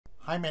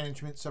Hi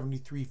Management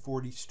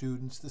 7340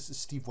 students, this is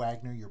Steve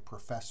Wagner, your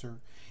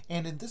professor,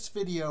 and in this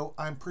video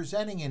I'm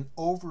presenting an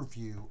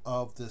overview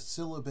of the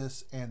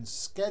syllabus and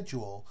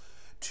schedule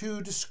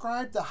to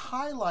describe the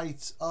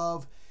highlights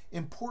of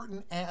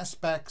important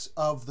aspects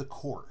of the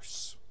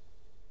course.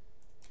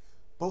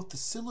 Both the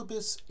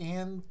syllabus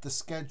and the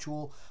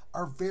schedule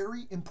are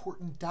very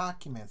important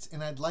documents,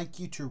 and I'd like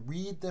you to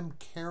read them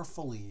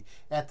carefully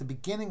at the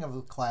beginning of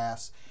the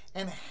class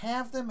and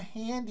have them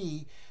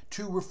handy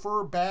to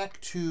refer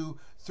back to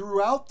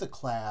throughout the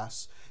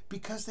class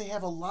because they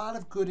have a lot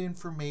of good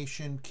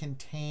information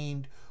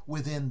contained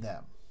within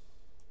them.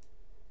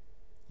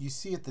 You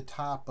see at the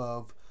top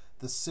of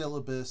the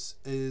syllabus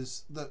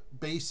is the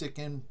basic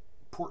and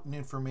important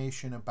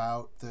information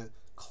about the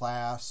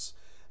class,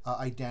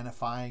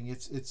 identifying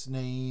its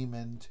name,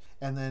 and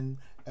then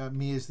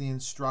me as the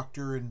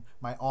instructor and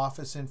my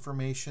office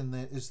information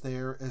that is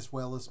there, as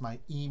well as my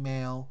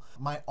email.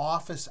 My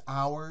office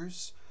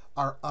hours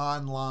are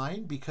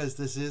online because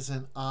this is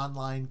an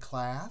online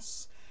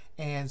class,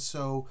 and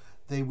so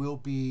they will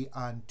be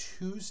on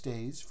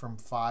Tuesdays from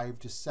 5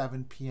 to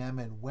 7 p.m.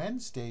 and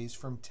Wednesdays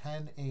from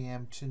 10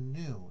 a.m. to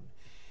noon.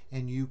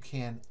 And you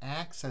can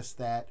access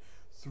that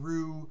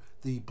through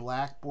the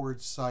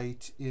Blackboard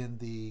site in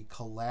the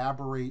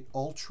Collaborate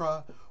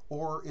Ultra,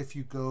 or if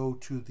you go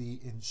to the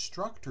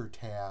Instructor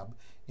tab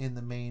in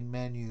the main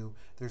menu,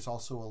 there's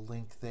also a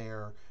link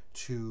there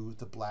to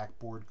the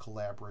Blackboard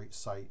Collaborate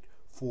site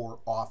for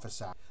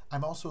office hours.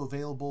 I'm also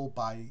available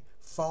by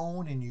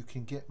phone, and you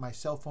can get my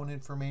cell phone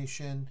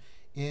information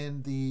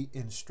in the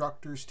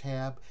Instructors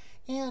tab.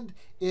 And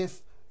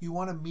if you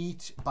want to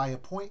meet by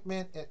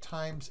appointment at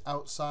times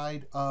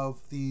outside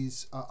of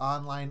these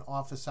online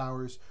office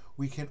hours,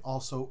 we can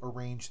also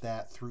arrange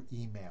that through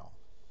email.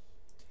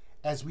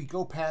 As we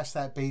go past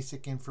that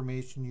basic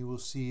information, you will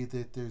see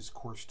that there's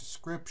course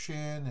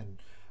description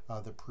and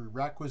the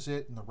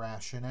prerequisite and the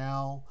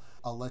rationale.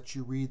 I'll let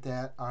you read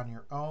that on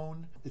your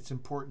own. It's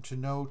important to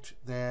note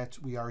that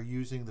we are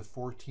using the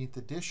 14th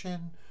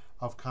edition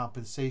of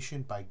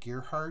Compensation by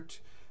Gearhart,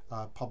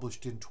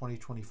 published in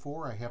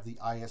 2024. I have the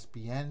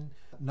ISBN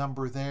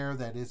number there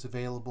that is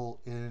available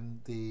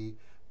in the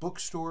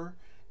bookstore,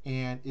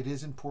 and it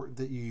is important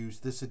that you use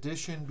this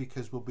edition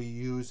because we'll be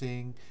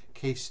using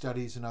case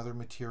studies and other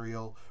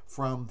material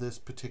from this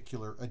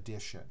particular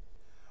edition.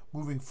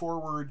 Moving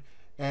forward,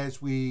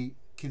 as we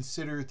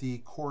consider the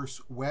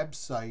course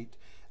website,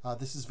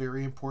 this is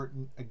very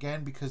important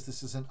again because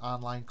this is an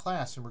online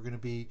class and we're going to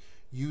be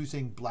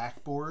using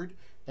Blackboard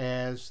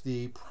as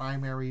the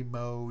primary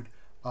mode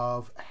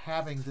of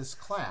having this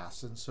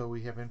class, and so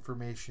we have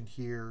information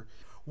here.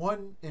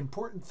 One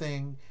important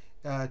thing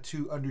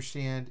to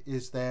understand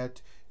is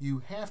that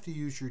you have to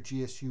use your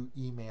GSU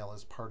email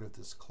as part of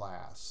this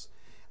class.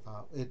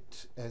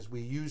 As we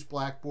use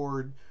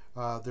Blackboard,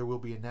 there will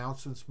be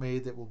announcements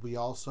made that will be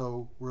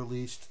also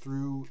released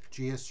through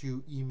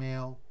GSU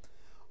email.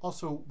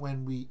 Also,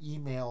 when we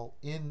email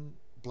in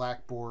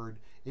Blackboard,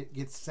 it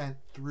gets sent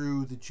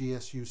through the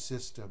GSU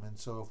system, and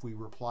so if we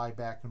reply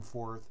back and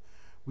forth,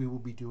 we will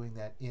be doing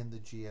that in the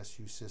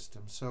GSU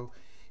system. So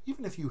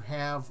even if you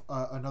have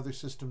another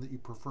system that you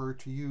prefer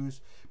to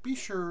use, be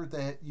sure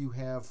that you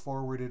have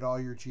forwarded all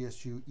your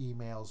GSU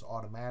emails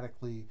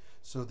automatically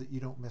so that you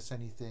don't miss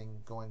anything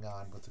going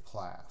on with the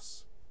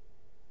class.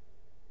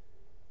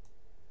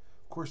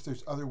 Of course,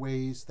 there's other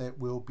ways that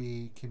we'll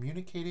be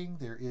communicating.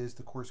 There is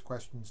the course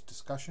questions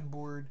discussion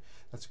board.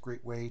 That's a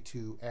great way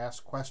to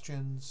ask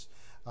questions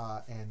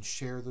and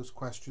share those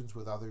questions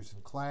with others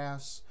in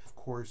class. Of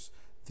course,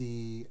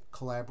 the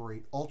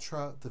Collaborate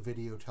Ultra, the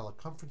video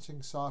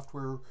teleconferencing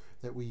software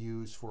that we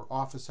use for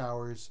office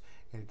hours,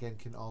 and again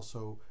can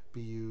also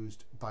be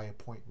used by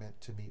appointment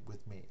to meet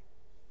with me.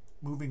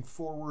 Moving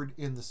forward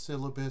in the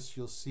syllabus,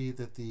 you'll see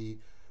that the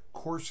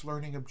course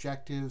learning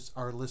objectives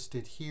are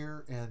listed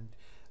here, and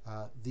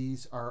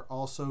these are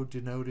also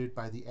denoted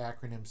by the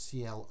acronym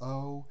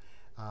CLO.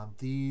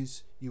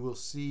 These you will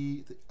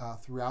see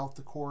throughout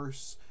the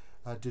course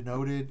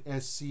denoted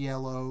as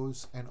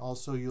CLOs, and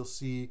also you'll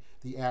see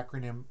the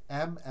acronym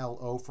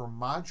MLO for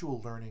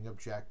Module Learning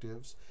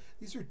Objectives.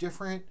 These are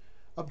different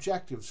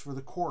objectives for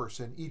the course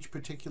and each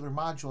particular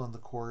module in the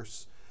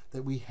course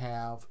that we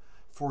have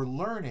for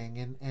learning,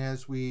 and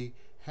as we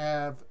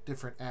have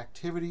different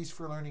activities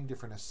for learning,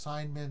 different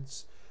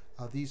assignments,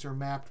 these are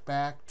mapped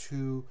back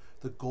to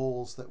the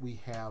goals that we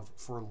have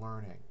for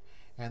learning.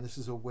 And this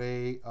is a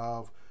way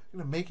of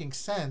making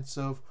sense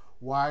of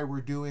why we're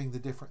doing the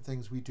different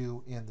things we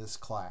do in this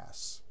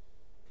class.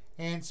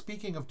 And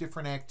speaking of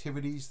different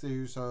activities,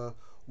 there's a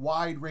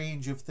wide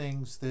range of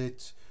things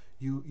that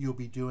you'll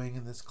be doing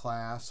in this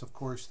class. Of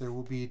course, there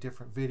will be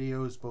different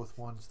videos, both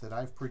ones that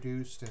I've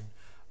produced and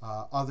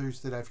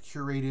others that I've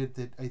curated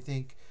that I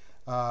think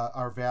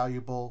are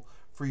valuable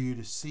for you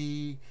to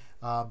see.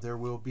 There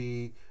will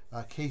be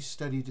case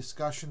study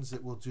discussions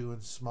that we'll do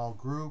in small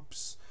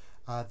groups.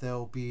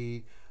 There'll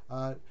be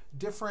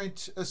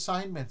different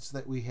assignments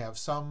that we have,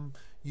 some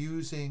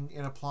using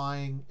and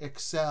applying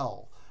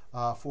Excel,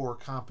 for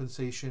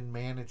compensation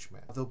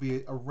management. There'll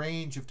be a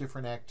range of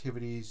different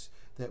activities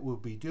that we'll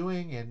be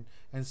doing,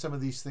 and some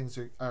of these things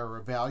are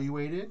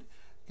evaluated.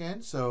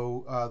 Again,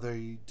 so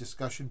the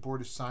discussion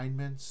board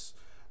assignments,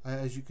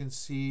 as you can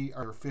see,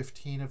 are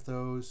 15 of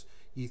those,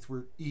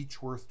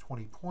 each worth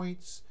 20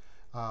 points.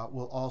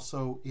 We'll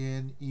also,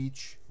 in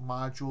each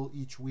module,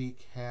 each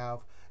week, have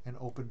an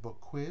open book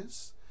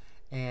quiz,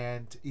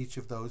 and each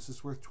of those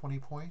is worth 20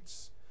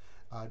 points.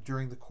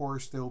 During the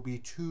course, there will be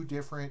 2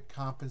 different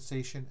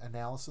compensation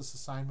analysis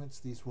assignments.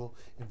 These will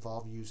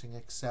involve using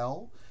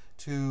Excel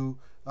to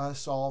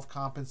solve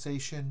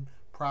compensation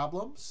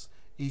problems.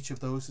 Each of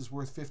those is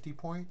worth 50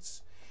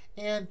 points.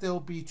 And there'll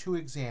be 2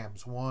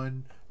 exams,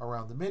 one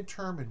around the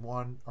midterm and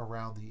one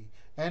around the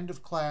end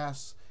of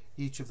class.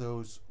 Each of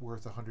those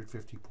worth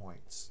 150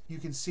 points. You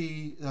can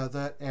see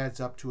that adds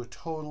up to a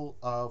total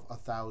of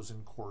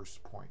 1,000 course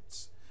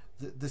points.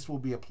 This will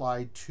be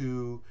applied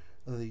to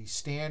the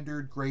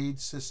standard grade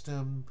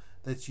system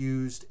that's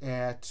used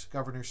at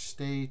Governor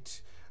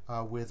State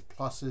with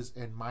pluses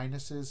and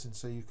minuses, and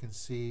so you can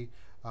see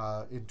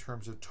in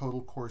terms of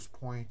total course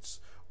points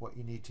what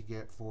you need to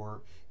get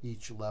for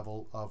each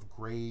level of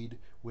grade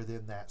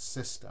within that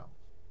system.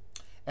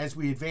 As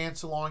we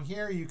advance along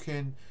here, you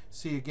can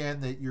see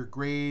again that your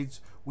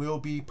grades will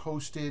be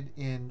posted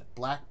in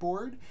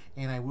Blackboard,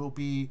 and I will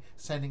be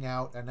sending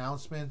out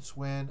announcements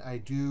when I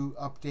do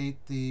update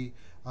the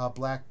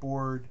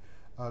Blackboard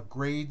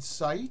grade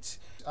site.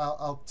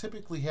 I'll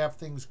typically have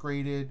things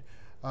graded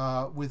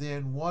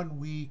within 1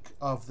 week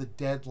of the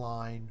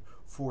deadline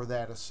for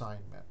that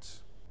assignment.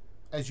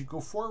 As you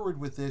go forward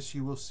with this,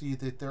 you will see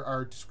that there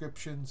are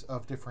descriptions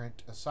of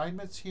different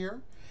assignments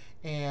here,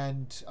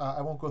 and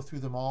I won't go through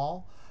them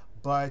all,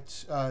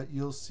 but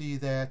you'll see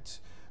that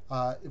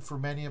for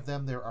many of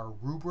them there are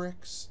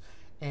rubrics,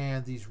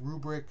 and these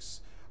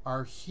rubrics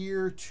are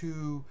here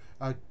to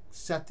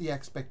set the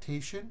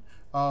expectation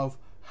of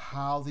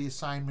how the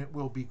assignment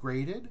will be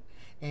graded,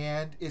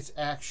 and it's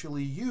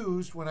actually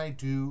used when I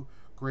do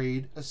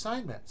grade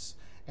assignments.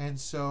 And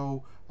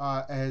so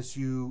as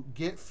you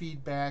get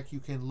feedback, you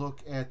can look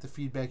at the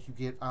feedback you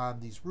get on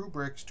these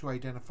rubrics to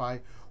identify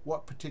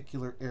what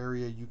particular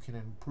area you can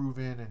improve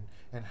in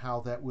and how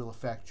that will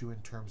affect you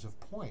in terms of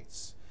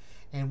points.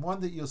 And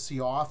one that you'll see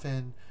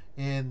often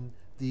in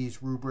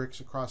these rubrics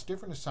across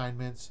different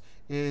assignments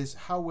is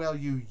how well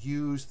you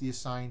use the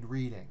assigned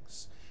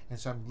readings. And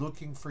so I'm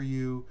looking for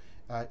you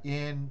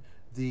in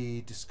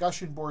the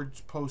discussion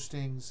boards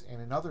postings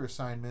and in other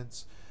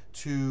assignments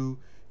to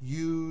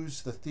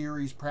use the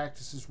theories,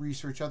 practices,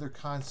 research, other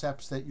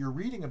concepts that you're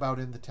reading about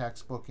in the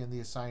textbook in the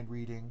assigned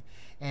reading,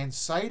 and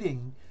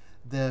citing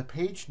the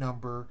page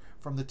number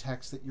from the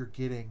text that you're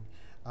getting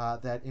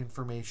that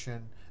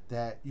information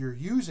that you're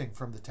using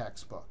from the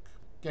textbook.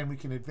 Again, we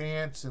can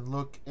advance and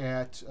look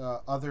at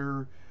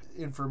other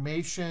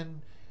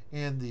information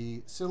in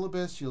the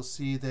syllabus. You'll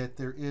see that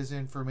there is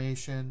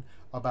information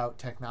about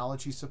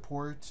technology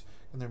support,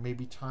 and there may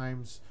be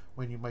times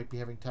when you might be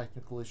having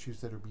technical issues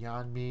that are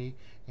beyond me,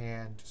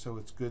 and so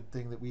it's a good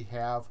thing that we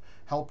have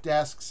help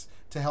desks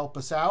to help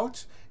us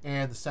out,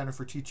 and the Center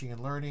for Teaching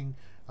and Learning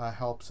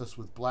helps us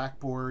with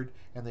Blackboard,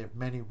 and they have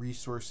many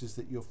resources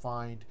that you'll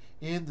find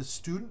in the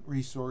Student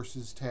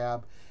Resources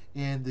tab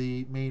in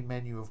the main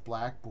menu of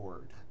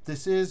Blackboard.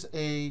 This is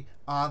an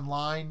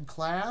online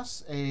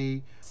class,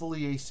 a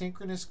fully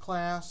asynchronous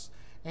class,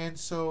 and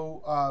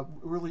so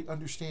really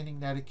understanding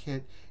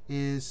netiquette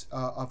is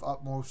of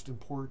utmost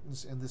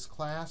importance in this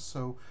class.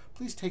 So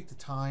please take the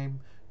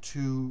time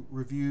to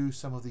review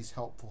some of these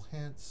helpful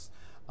hints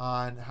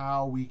on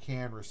how we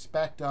can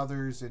respect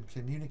others and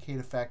communicate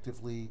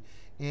effectively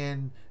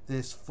in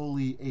this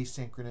fully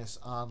asynchronous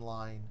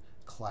online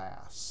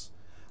class.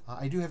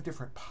 I do have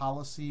different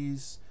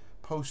policies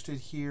posted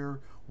here.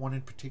 One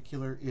in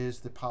particular is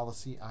the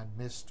policy on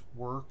missed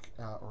work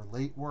or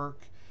late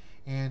work.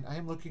 And I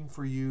am looking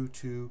for you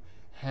to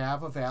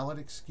have a valid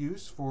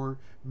excuse for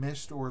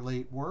missed or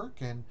late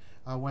work. And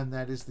when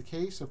that is the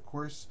case, of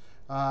course,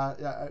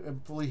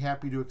 I'm fully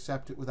happy to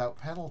accept it without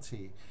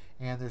penalty.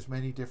 And there's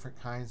many different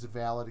kinds of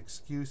valid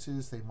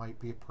excuses. They might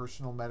be a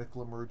personal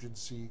medical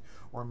emergency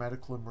or a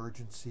medical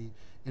emergency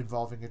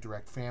involving a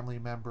direct family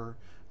member.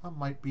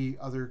 Might be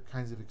other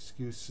kinds of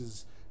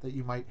excuses that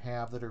you might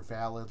have that are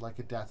valid, like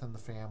a death in the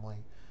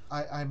family.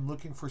 I'm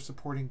looking for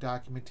supporting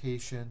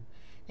documentation.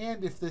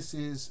 And if this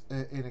is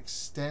an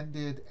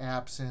extended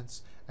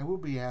absence, I will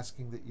be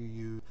asking that you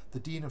use the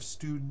Dean of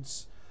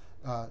Students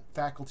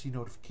Faculty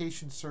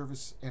Notification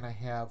Service, and I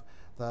have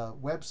the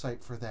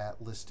website for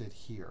that listed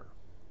here.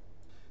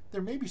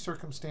 There may be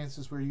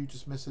circumstances where you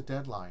just miss a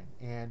deadline,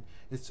 and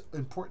it's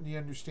important to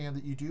understand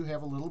that you do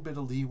have a little bit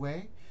of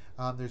leeway.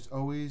 There's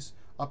always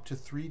up to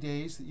 3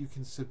 days that you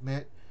can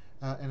submit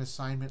an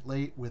assignment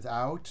late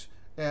without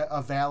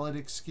a valid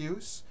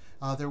excuse.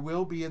 There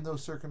will be, in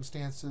those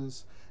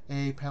circumstances,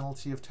 a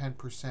penalty of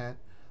 10%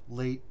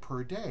 late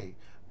per day.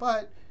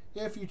 But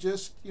if you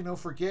just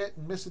forget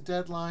and miss a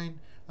deadline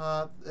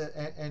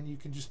and you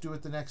can just do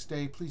it the next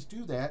day, please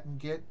do that and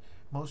get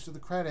most of the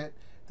credit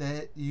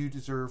that you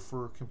deserve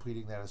for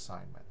completing that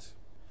assignment.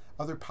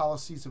 Other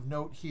policies of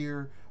note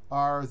here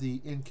are the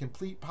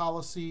incomplete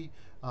policy.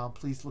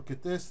 Please look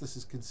at this. This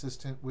is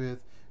consistent with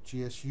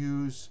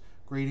GSU's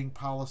grading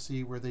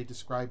policy where they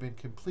describe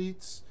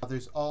incompletes.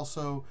 There's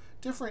also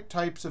different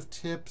types of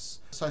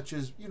tips, such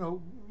as,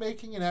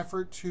 making an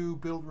effort to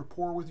build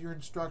rapport with your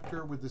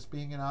instructor. With this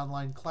being an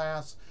online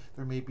class,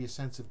 there may be a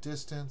sense of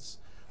distance.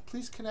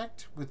 Please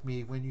connect with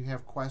me when you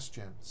have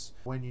questions,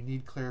 when you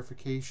need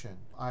clarification.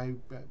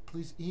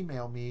 Please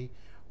email me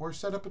or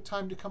set up a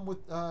time to come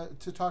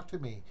to talk to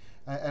me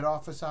at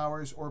office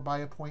hours or by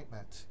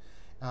appointment.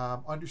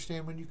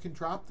 Understand when you can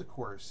drop the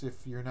course.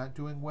 If you're not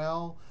doing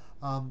well,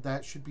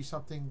 that should be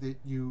something that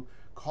you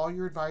call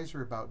your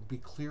advisor about and be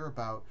clear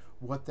about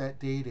what that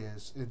date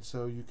is, and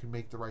so you can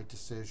make the right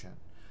decision.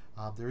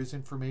 There is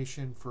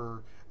information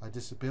for a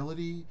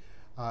disability.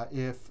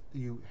 If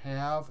you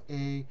have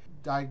a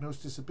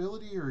diagnosed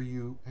disability or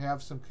you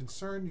have some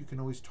concern, you can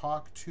always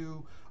talk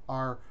to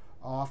our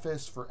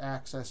Office for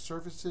Access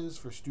Services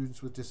for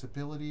students with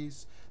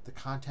disabilities. The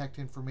contact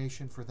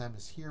information for them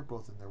is here,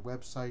 both in their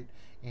website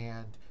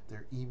and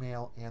their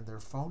email and their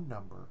phone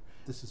number.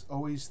 This is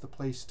always the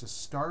place to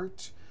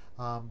start.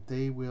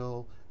 They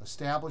will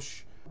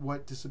establish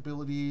what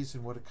disabilities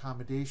and what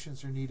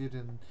accommodations are needed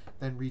and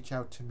then reach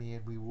out to me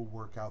and we will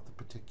work out the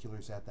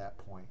particulars at that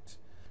point.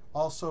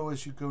 Also,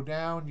 as you go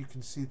down, you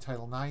can see the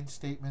Title IX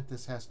statement.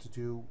 This has to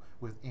do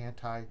with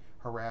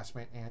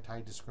anti-harassment,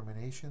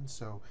 anti-discrimination.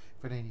 So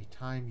if at any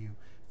time you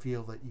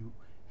feel that you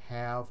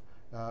have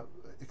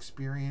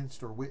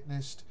experienced or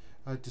witnessed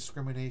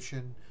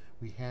discrimination,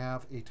 we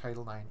have a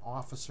Title IX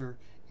officer,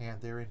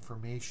 and their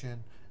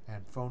information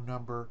and phone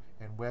number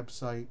and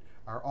website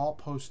are all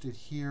posted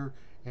here,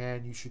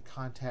 and you should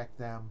contact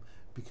them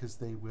because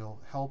they will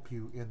help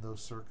you in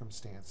those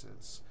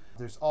circumstances.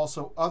 There's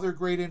also other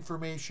great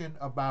information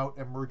about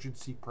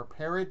emergency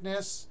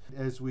preparedness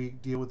as we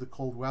deal with the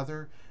cold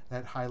weather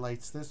that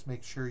highlights this.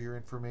 Make sure your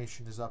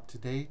information is up to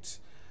date.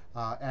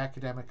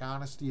 Academic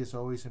honesty is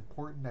always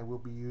important. I will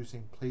be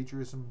using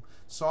plagiarism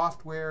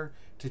software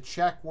to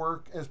check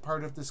work as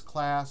part of this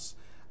class,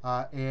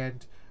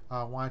 and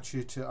want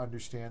you to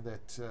understand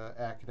that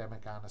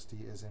academic honesty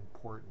is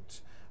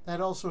important.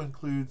 That also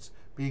includes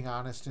being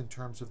honest in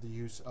terms of the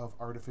use of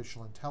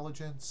artificial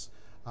intelligence.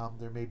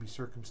 There may be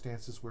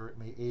circumstances where it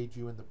may aid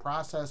you in the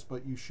process,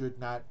 but you should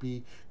not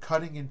be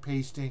cutting and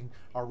pasting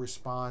a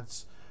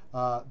response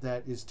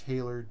that is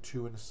tailored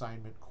to an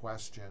assignment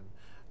question.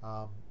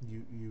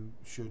 You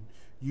should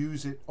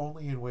use it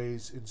only in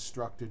ways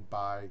instructed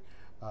by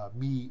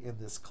me in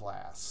this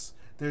class.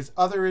 There's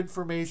other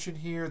information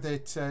here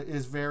that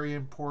is very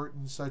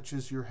important, such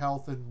as your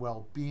health and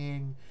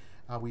well-being.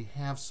 We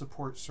have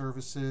support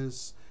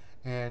services,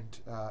 and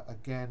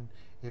again,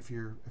 if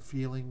you're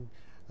feeling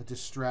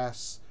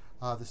distress,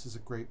 this is a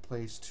great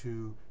place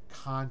to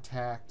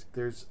contact.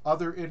 There's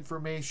other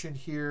information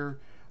here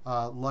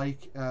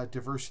like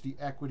diversity,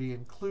 equity,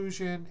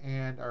 inclusion,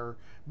 and our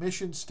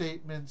mission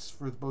statements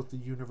for both the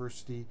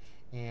university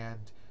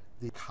and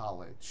the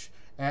college.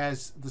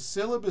 As the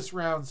syllabus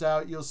rounds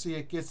out, you'll see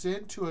it gets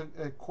into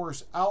a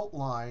course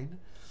outline.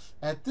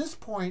 At this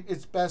point,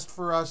 it's best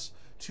for us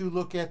to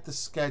look at the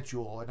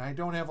schedule, and I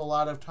don't have a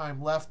lot of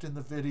time left in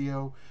the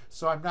video,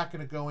 so I'm not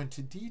going to go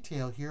into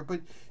detail here,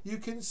 but you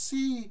can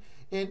see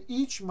in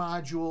each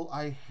module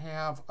I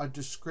have a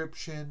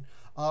description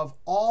of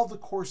all the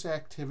course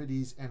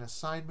activities and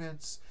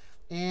assignments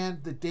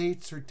and the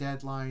dates or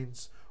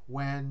deadlines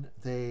when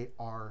they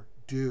are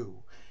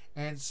due.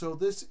 And so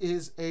this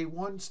is a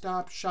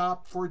one-stop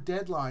shop for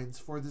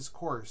deadlines for this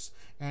course,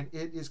 and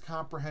it is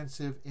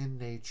comprehensive in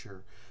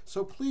nature.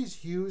 So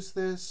please use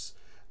this,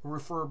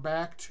 refer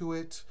back to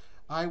it.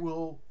 I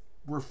will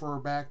refer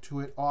back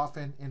to it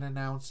often in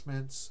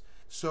announcements.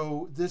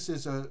 So this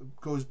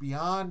goes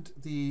beyond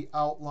the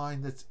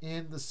outline that's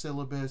in the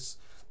syllabus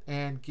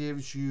and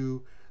gives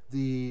you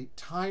the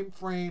time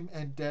frame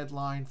and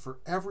deadline for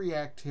every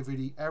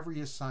activity, every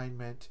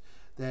assignment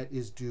that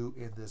is due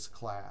in this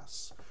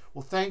class.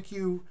 Well, thank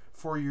you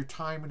for your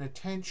time and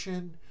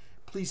attention.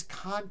 Please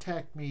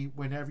contact me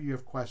whenever you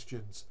have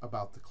questions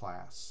about the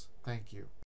class. Thank you.